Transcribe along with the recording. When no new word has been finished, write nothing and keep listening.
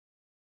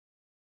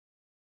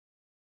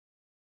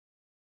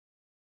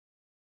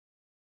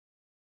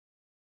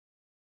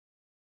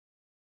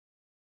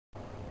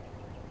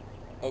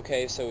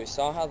Okay, so we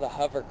saw how the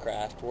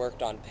hovercraft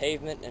worked on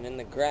pavement and in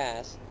the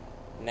grass.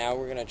 Now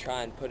we're going to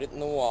try and put it in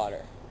the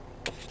water.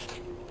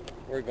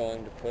 We're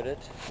going to put it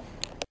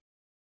in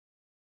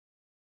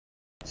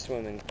the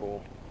swimming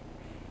pool.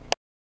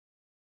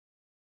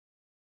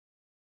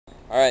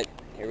 Alright,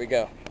 here we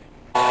go.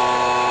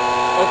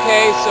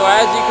 Okay, so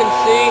as you can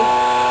see,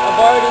 I've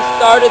already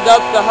started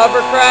up the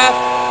hovercraft.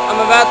 I'm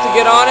about to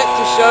get on it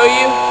to show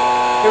you.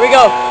 Here we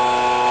go.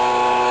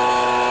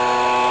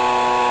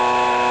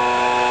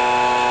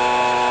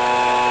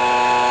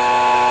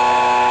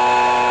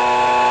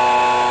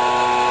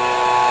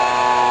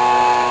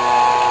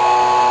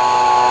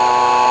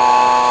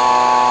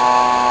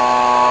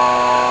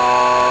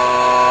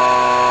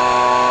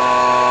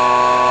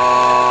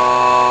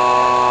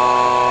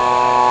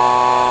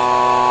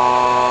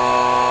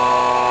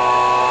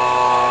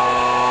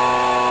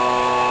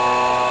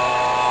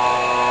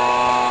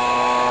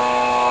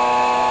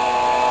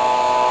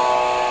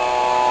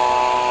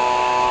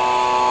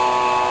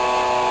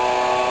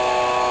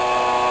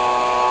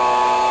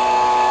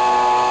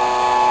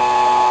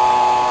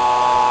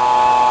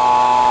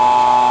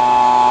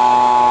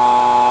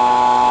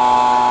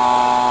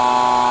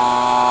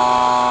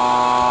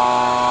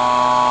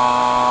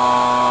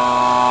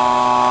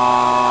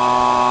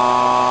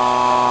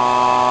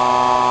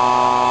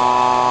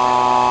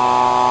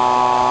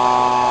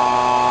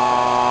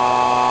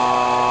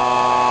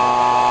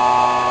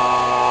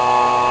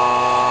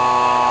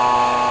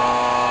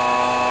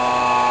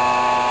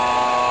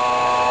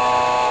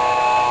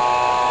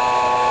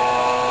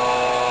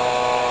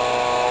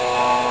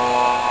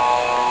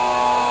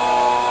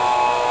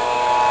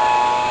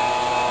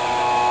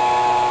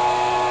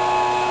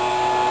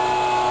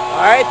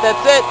 Alright,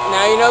 that's it.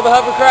 Now you know the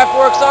hovercraft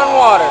works on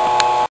water.